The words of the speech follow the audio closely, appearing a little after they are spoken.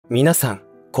皆さん、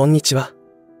こんにちは。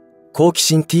好奇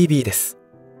心 TV です。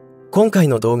今回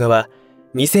の動画は、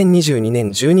2022年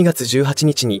12月18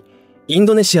日に、イン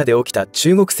ドネシアで起きた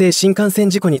中国製新幹線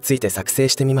事故について作成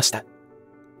してみました。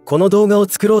この動画を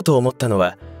作ろうと思ったの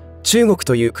は、中国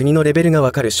という国のレベルが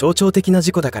わかる象徴的な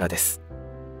事故だからです。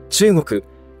中国、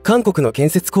韓国の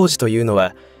建設工事というの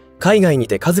は、海外に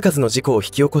て数々の事故を引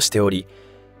き起こしており、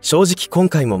正直今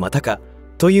回もまたか、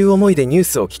という思いでニュー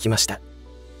スを聞きました。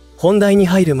本題に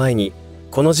入る前に、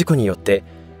この事故によって、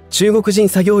中国人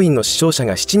作業員の死傷者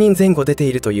が7人前後出て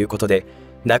いるということで、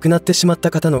亡くなってしまっ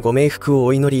た方のご冥福を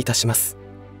お祈りいたします。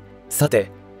さて、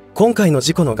今回の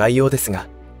事故の概要ですが、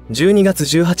12月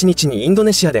18日にインド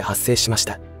ネシアで発生しまし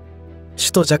た。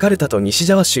首都ジャカルタと西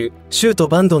ジャワ州、州都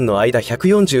バンドンの間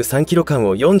143キロ間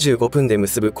を45分で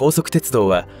結ぶ高速鉄道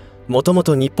は、もとも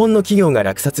と日本の企業が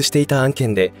落札していた案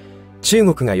件で、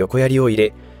中国が横やりを入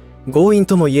れ、強引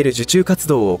ともいえる受注活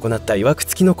動を行ったいわく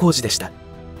付きの工事でした。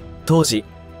当時、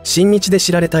親日で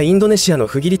知られたインドネシアの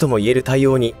不義理ともいえる対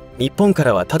応に、日本か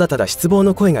らはただただ失望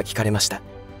の声が聞かれました。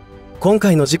今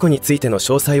回の事故についての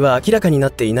詳細は明らかにな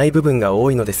っていない部分が多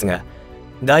いのですが、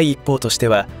第一報として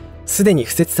は、すでに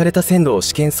敷設された線路を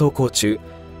試験走行中、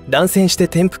断線して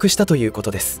転覆したというこ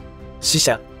とです。死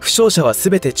者、負傷者は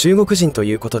全て中国人と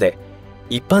いうことで、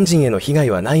一般人への被害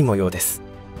はない模様です。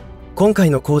今回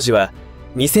の工事は、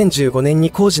2015年に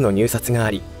工事の入札が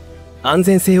あり、安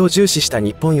全性を重視した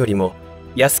日本よりも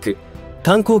安く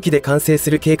短工期で完成す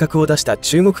る計画を出した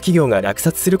中国企業が落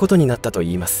札することになったと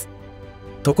いいます。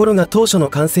ところが当初の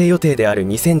完成予定である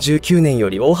2019年よ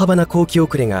り大幅な工期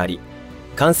遅れがあり、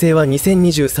完成は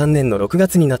2023年の6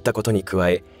月になったことに加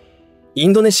え、イ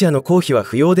ンドネシアの公費は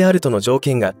不要であるとの条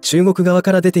件が中国側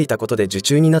から出ていたことで受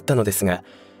注になったのですが、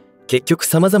結局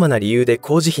様々な理由で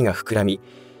工事費が膨らみ、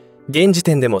現時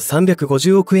点でも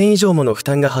350億円以上もの負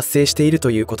担が発生している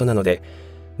ということなので、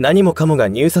何もかもが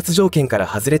入札条件から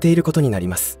外れていることになり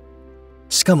ます。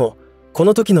しかも、こ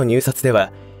の時の入札で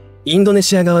は、インドネ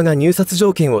シア側が入札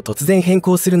条件を突然変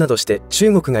更するなどして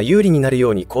中国が有利になる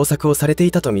ように工作をされて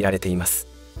いたと見られています。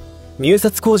入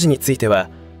札工事については、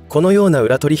このような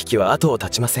裏取引は後を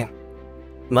絶ちません。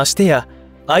ましてや、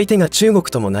相手が中国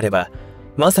ともなれば、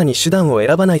まさに手段を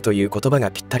選ばないという言葉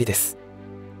がぴったりです。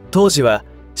当時は、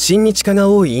親日化が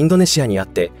多いインドネシアにあっ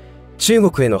て、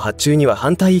中国への発注には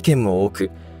反対意見も多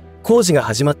く、工事が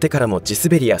始まってからも地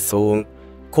滑りや騒音、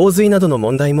洪水などの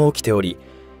問題も起きており、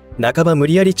半ば無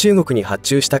理やり中国に発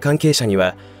注した関係者に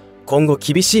は、今後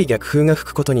厳しい逆風が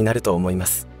吹くことになると思いま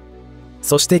す。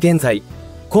そして現在、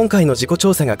今回の事故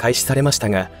調査が開始されました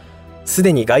が、す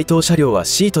でに該当車両は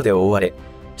シートで覆われ、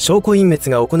証拠隠滅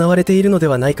が行われているので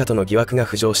はないかとの疑惑が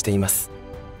浮上しています。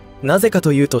なぜか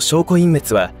というと証拠隠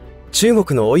滅は、中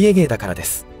国のお家芸だからで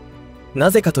す。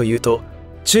なぜかというと、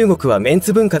中国はメン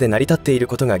ツ文化で成り立っている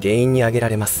ことが原因に挙げら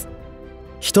れます。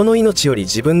人の命より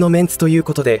自分のメンツという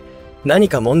ことで、何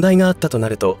か問題があったとな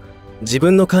ると、自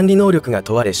分の管理能力が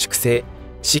問われ粛清、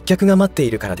失脚が待って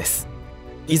いるからです。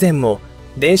以前も、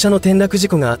電車の転落事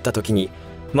故があった時に、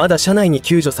まだ車内に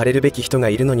救助されるべき人が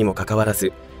いるのにもかかわら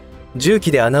ず、重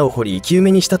機で穴を掘り生き埋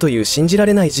めにしたという信じら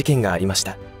れない事件がありまし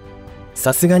た。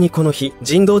さすがにこの日、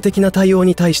人道的な対応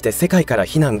に対して世界から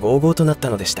非難轟々となった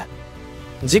のでした。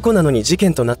事故なのに事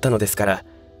件となったのですから、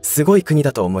すごい国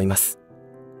だと思います。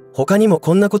他にも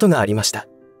こんなことがありました。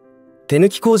手抜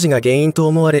き工事が原因と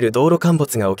思われる道路陥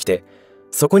没が起きて、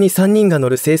そこに3人が乗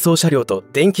る清掃車両と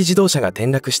電気自動車が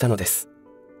転落したのです。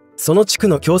その地区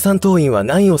の共産党員は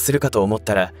何をするかと思っ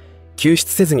たら、救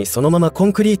出せずにそのままコ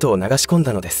ンクリートを流し込ん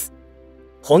だのです。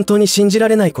本当に信じら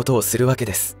れないことをするわけ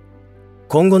です。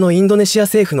今後のインドネシア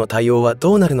政府の対応は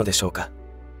どうなるのでしょうか。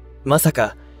まさ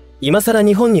か、今更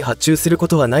日本に発注するこ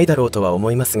とはないだろうとは思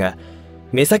いますが、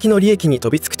目先の利益に飛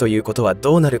びつくということは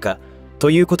どうなるか、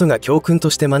ということが教訓と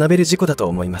して学べる事故だと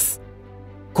思います。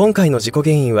今回の事故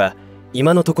原因は、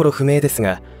今のところ不明です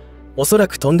が、おそら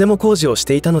くとんでも工事をし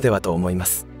ていたのではと思いま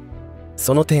す。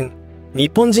その点、日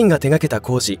本人が手掛けた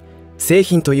工事、製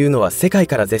品というのは世界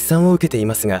から絶賛を受けてい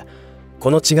ますが、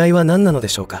この違いは何なので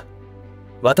しょうか。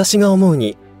私が思う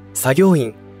に、作業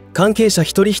員、関係者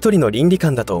一人一人の倫理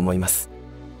観だと思います。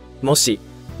もし、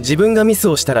自分がミス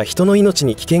をしたら人の命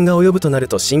に危険が及ぶとなる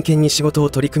と真剣に仕事を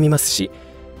取り組みますし、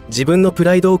自分のプ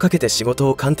ライドをかけて仕事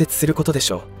を貫徹することで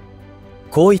しょう。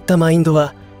こういったマインド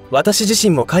は、私自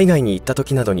身も海外に行った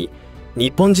時などに、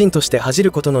日本人として恥じ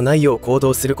ることのないよう行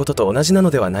動することと同じな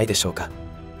のではないでしょうか。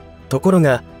ところ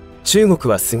が、中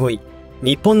国はすごい。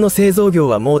日本の製造業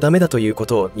はもうダメだというこ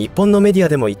とを日本のメディア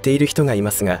でも言っている人がいま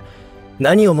すが、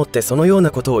何をもってそのような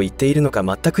ことを言っているのか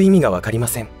全く意味が分かりま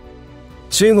せん。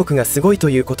中国がすごいと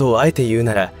いうことをあえて言う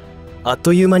なら、あっ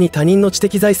という間に他人の知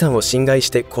的財産を侵害し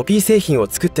てコピー製品を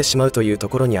作ってしまうというと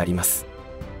ころにあります。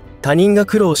他人が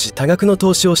苦労し多額の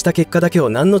投資をした結果だけを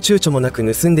何の躊躇もなく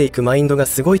盗んでいくマインドが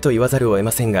すごいと言わざるを得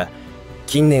ませんが、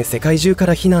近年世界中か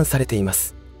ら非難されていま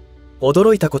す。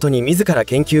驚いたことに自ら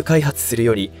研究開発する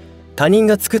より他人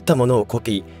が作ったものをコ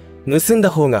ピー、盗んだ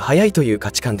方が早いという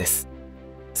価値観です。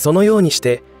そのようにし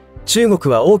て中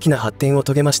国は大きな発展を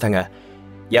遂げましたが、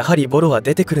やはりボロは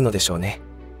出てくるのでしょうね。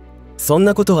そん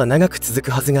なことは長く続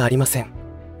くはずがありません。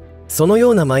その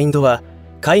ようなマインドは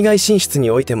海外進出に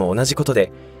おいても同じこと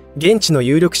で、現地の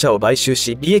有力者を買収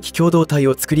し利益共同体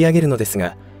を作り上げるのです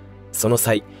が、その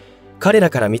際彼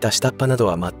らから見た下っ端など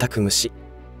は全く無視。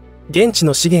現地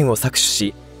の資源を搾取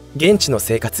し、現地の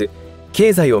生活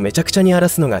経済をめちゃくちゃに荒ら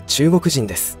すのが中国人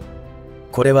です。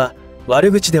これは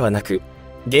悪口ではなく、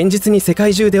現実に世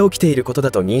界中で起きていることだ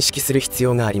と認識する必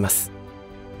要があります。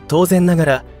当然なが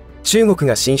ら中国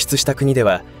が進出した国で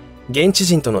は現地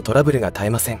人とのトラブルが絶え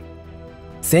ません。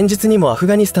先日にもアフ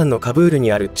ガニスタンのカブール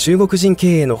にある中国人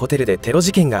経営のホテルでテロ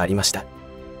事件がありました。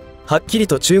はっきり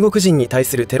と中国人に対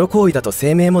するテロ行為だと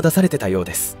声明も出されてたよう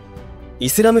です。イ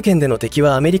スラム圏での敵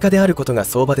はアメリカであることが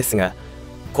相場ですが、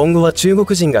今後は中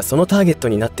国人がそのターゲット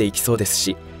になっていきそうです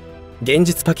し、現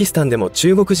実パキスタンでも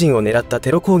中国人を狙った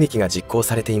テロ攻撃が実行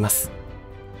されています。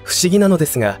不思議なので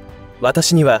すが、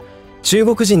私には中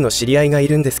国人の知り合いがい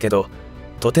るんですけど、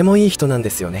とてもいい人なんで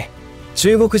すよね。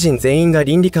中国人全員が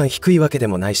倫理観低いわけで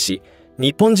もないし、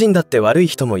日本人だって悪い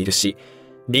人もいるし、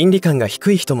倫理観が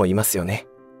低い人もいますよね。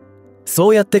そ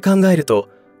うやって考えると、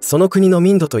その国の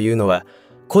民度というのは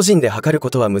個人で測るこ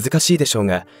とは難しいでしょう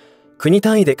が、国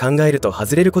単位で考えると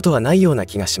外れることはないような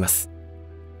気がします。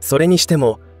それにして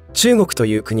も中国と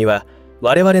いう国は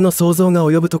我々の想像が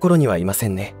及ぶところにはいませ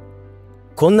んね。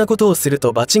こんなことをする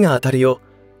と罰が当たるよ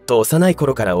と幼い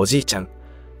頃からおじいちゃん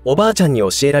おばあちゃんに教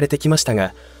えられてきました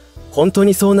が、本当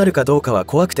にそうなるかどうかは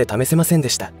怖くて試せませんで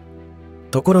した。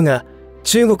ところが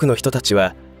中国の人たち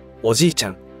はおじいちゃ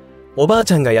んおばあ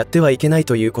ちゃんがやってはいけない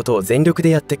ということを全力で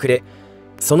やってくれ、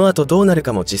その後どうなる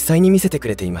かも実際に見せてく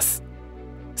れています。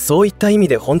そういった意味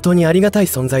で本当にありがたい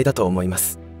存在だと思いま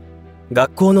す。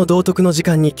学校の道徳の時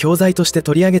間に教材として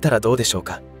取り上げたらどうでしょう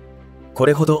か。こ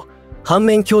れほど反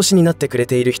面教師になってくれ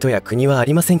ている人や国はあ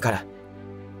りませんから。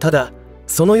ただ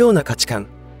そのような価値観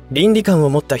倫理観を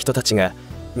持った人たちが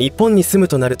日本に住む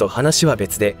となると話は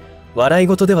別で、笑い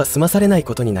事では済まされない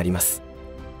ことになります。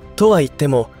とは言って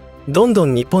もどんど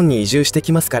ん日本に移住して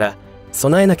きますから、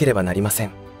備えなければなりませ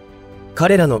ん。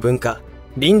彼らの文化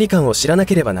倫理観を知らな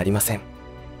ければなりません。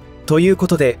というこ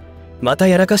とで、また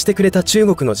やらかしてくれた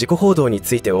中国の事故報道に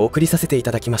ついてお送りさせてい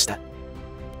ただきました。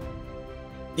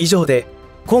以上で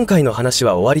今回の話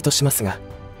は終わりとしますが、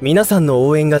皆さんの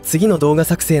応援が次の動画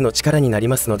作成の力になり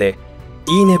ますので、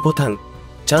いいねボタン、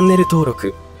チャンネル登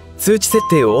録、通知設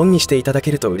定をオンにしていただ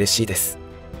けると嬉しいです。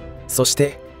そし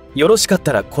てよろしかっ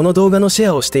たらこの動画のシ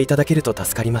ェアをしていただけると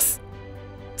助かります。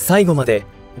最後まで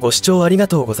ご視聴ありが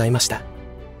とうございました。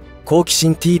好奇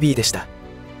心 TV でした。